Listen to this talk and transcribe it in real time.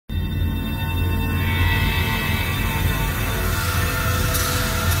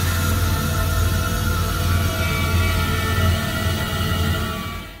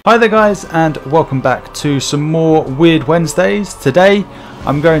Hi there guys, and welcome back to some more Weird Wednesdays. Today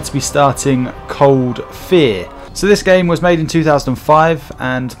I'm going to be starting Cold Fear. So this game was made in 2005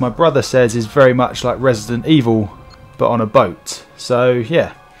 and my brother says is very much like Resident Evil but on a boat. So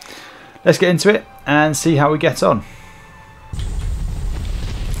yeah, let's get into it and see how we get on.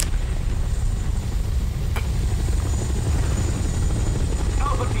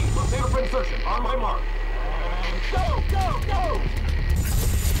 Alpha team, prepare for insertion. On my mark. Go, go, go!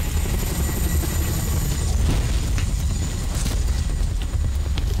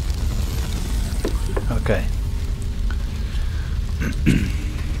 Okay.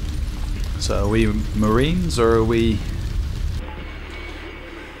 So are we Marines or are we...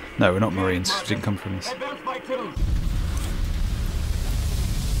 No, we're not Marines. We didn't come from this. Advance by twos.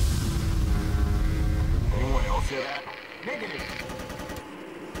 Anyone else hear that? Negative.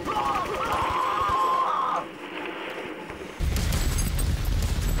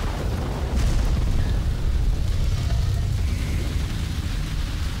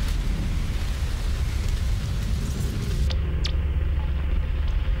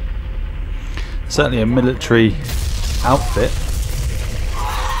 Certainly a military outfit.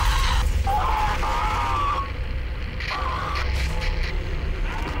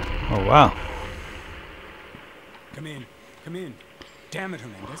 Oh wow. Come in. Come in. Damn it,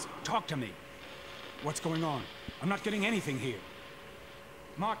 Hernandez. Talk to me. What's going on? I'm not getting anything here.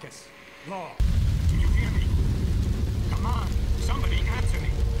 Marcus. Law. Can you hear me? Come on. Somebody answer me.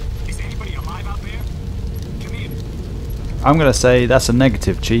 Is anybody alive out there? Come in. I'm going to say that's a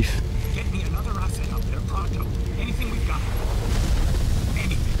negative, Chief. Get me another asset up there pronto. Anything we've got.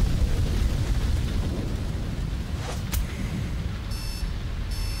 Anything.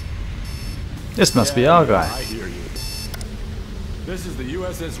 This must be our guy. I hear you. This is the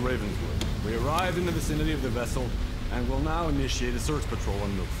USS Ravenswood. We arrived in the vicinity of the vessel and will now initiate a search patrol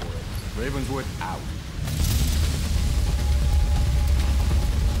and look for it. Ravenswood out.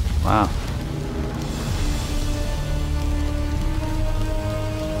 Wow.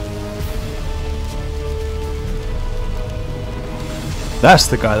 That's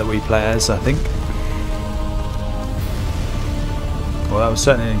the guy that we play as, I think. Well, that would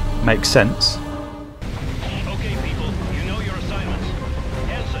certainly make sense. Okay, people, you know your assignments.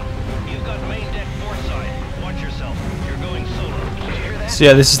 Hansen, you've got main deck port side. Watch yourself. You're going solo. Did you hear that? So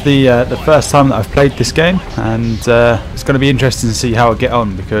yeah, this is the first time that I've played this game, and it's going to be interesting to see how I get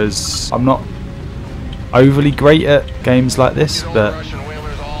on because I'm not overly great at games like this, but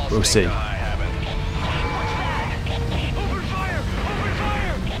we'll see.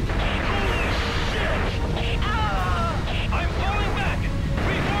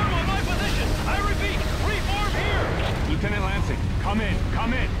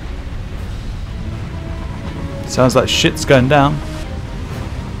 Sounds like shit's going down.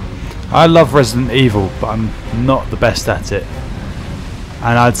 I love Resident Evil, but I'm not the best at it.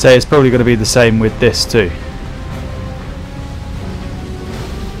 And I'd say it's probably going to be the same with this too.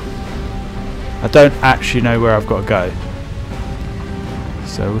 I don't actually know where I've got to go.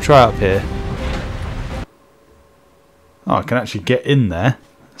 So we'll try up here. Oh, I can actually get in there.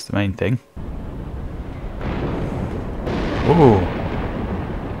 That's the main thing. Ooh.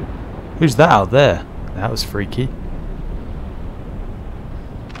 Who's that out there? That was freaky.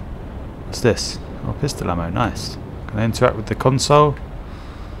 What's this? Oh, pistol ammo, nice. Can I interact with the console?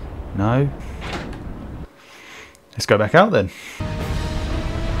 No. Let's go back out then.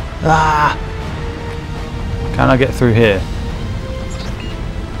 Ah! Can I get through here?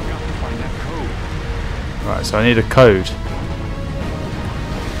 Right, so I need a code.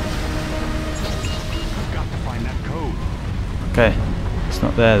 Okay, it's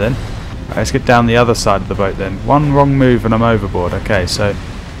not there then. Right, let's get down the other side of the boat then. One wrong move and I'm overboard. Okay, so...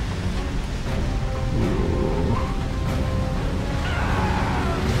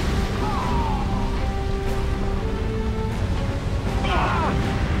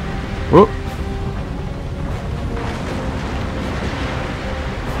 Whoop.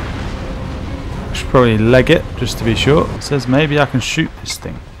 I should probably leg it just to be sure. It says maybe I can shoot this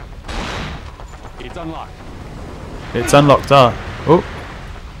thing. It's unlocked. It's unlocked. Ah. Oh.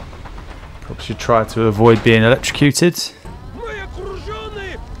 Probably should try to avoid being electrocuted.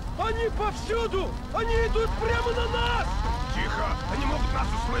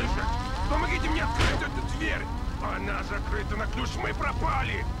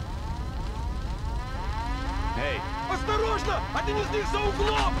 Hey. Осторожно! Один из них за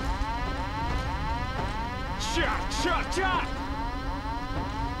углом! Черт, черт, черт!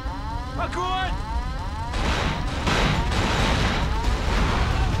 Огонь!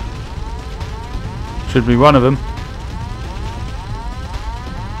 Should be one of them.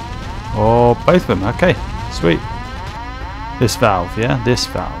 both of them. Okay, sweet. This valve, yeah? This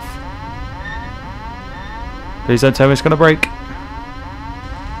valve. Please don't tell me it's going to break.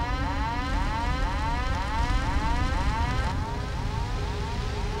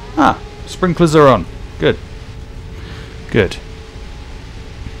 Ah, sprinklers are on. Good. Good.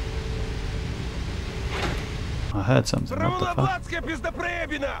 I heard something. What the fuck?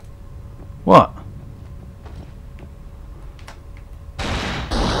 What?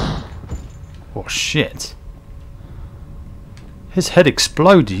 Oh shit. His head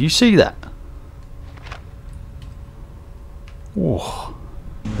exploded. You see that? Oh.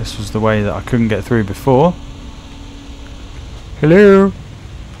 This was the way that I couldn't get through before. Hello?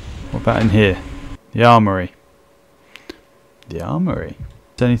 What about in here? The armory. The armory?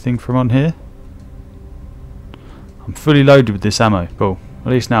 Is anything from on here? I'm fully loaded with this ammo. Cool.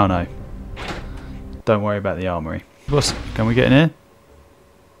 At least now I know. Don't worry about the armory. Can we get in here?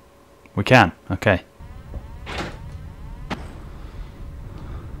 We can. Okay.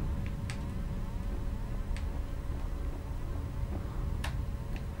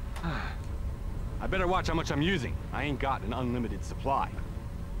 I better watch how much I'm using. I ain't got an unlimited supply.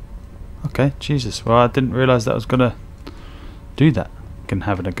 Okay, Jesus. Well, I didn't realise that was gonna do that. You can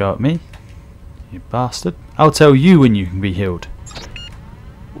have a go at me, you bastard. I'll tell you when you can be healed.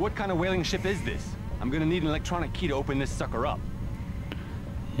 What kind of whaling ship is this? I'm gonna need an electronic key to open this sucker up.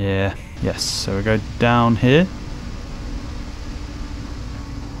 Yeah, yes. So we go down here.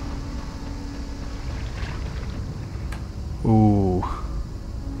 Ooh.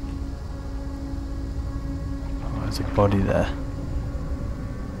 Oh, there's a body there.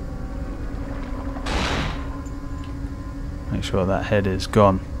 Make sure that head is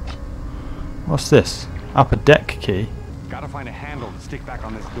gone. What's this? Upper deck key? Gotta find a handle to stick back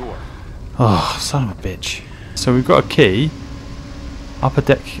on this door. Oh, son of a bitch. So we've got a key. Upper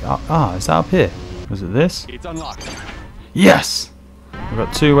deck. Is that up here? Was it this? It's unlocked. Yes! We've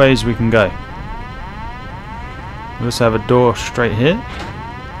got two ways we can go. We also have a door straight here.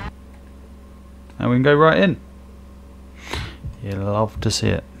 And we can go right in. You'll love to see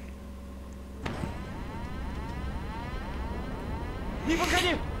it.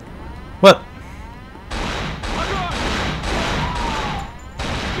 What?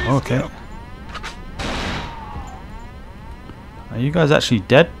 Okay. Are you guys actually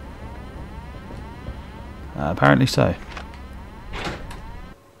dead? Apparently so.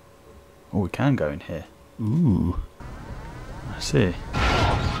 Oh, we can go in here. Ooh. I see.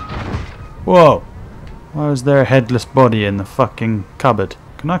 Whoa! Why is there a headless body in the fucking cupboard?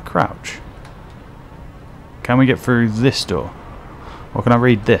 Can I crouch? Can we get through this door? Or can I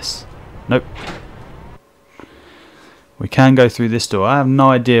read this? Nope. We can go through this door. I have no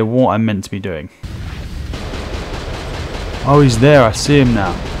idea what I'm meant to be doing. Oh, he's there. I see him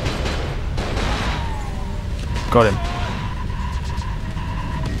now. Got him.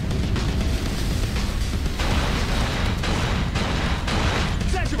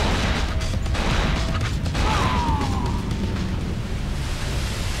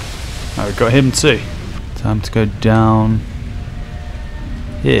 Oh, we got him too. Time to go down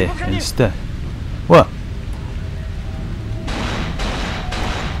here instead. What?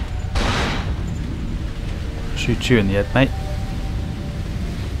 Shoot you in the head, mate.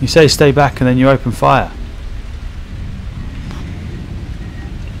 You say stay back and then you open fire.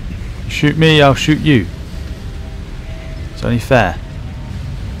 Shoot me, I'll shoot you. It's only fair.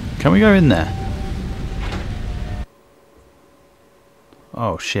 Can we go in there?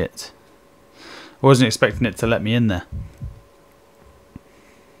 Oh shit. I wasn't expecting it to let me in there.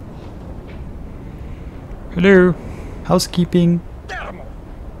 Hello. Housekeeping.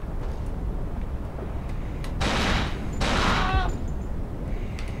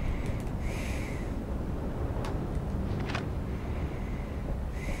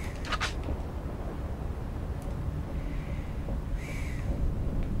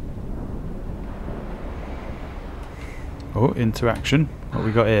 Oh, interaction. What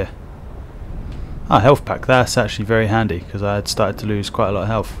we got here? Ah, health pack. That's actually very handy because I had started to lose quite a lot of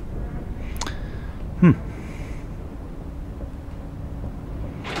health.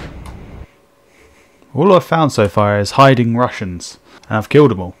 All I've found so far is hiding Russians, and I've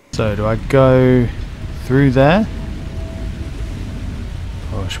killed them all. So do I go through there?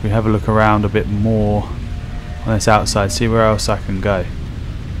 Or should we have a look around a bit more on this outside, see where else I can go?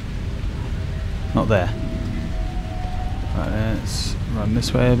 Not there. Right, let's run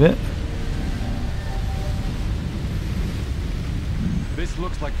this way a bit. This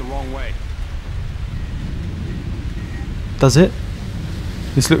looks like the wrong way. Does it?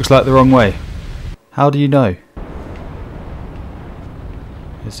 This looks like the wrong way. How do you know?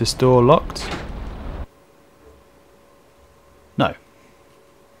 Is this door locked? No.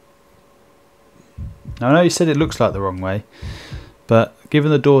 Now, I know you said it looks like the wrong way, but given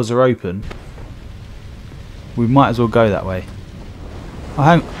the doors are open, we might as well go that way. Oh,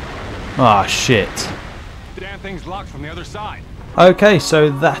 hang. Ah, shit. The damn thing's locked from the other side. Okay, so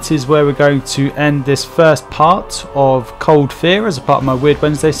that is where we're going to end this first part of Cold Fear as a part of my Weird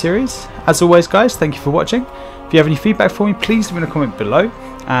Wednesday series. As always, guys, thank you for watching. If you have any feedback for me, please leave in a comment below.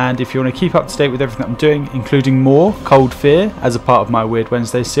 And if you want to keep up to date with everything that I'm doing, including more Cold Fear as a part of my Weird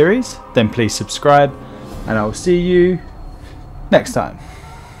Wednesday series, then please subscribe. And I will see you next time.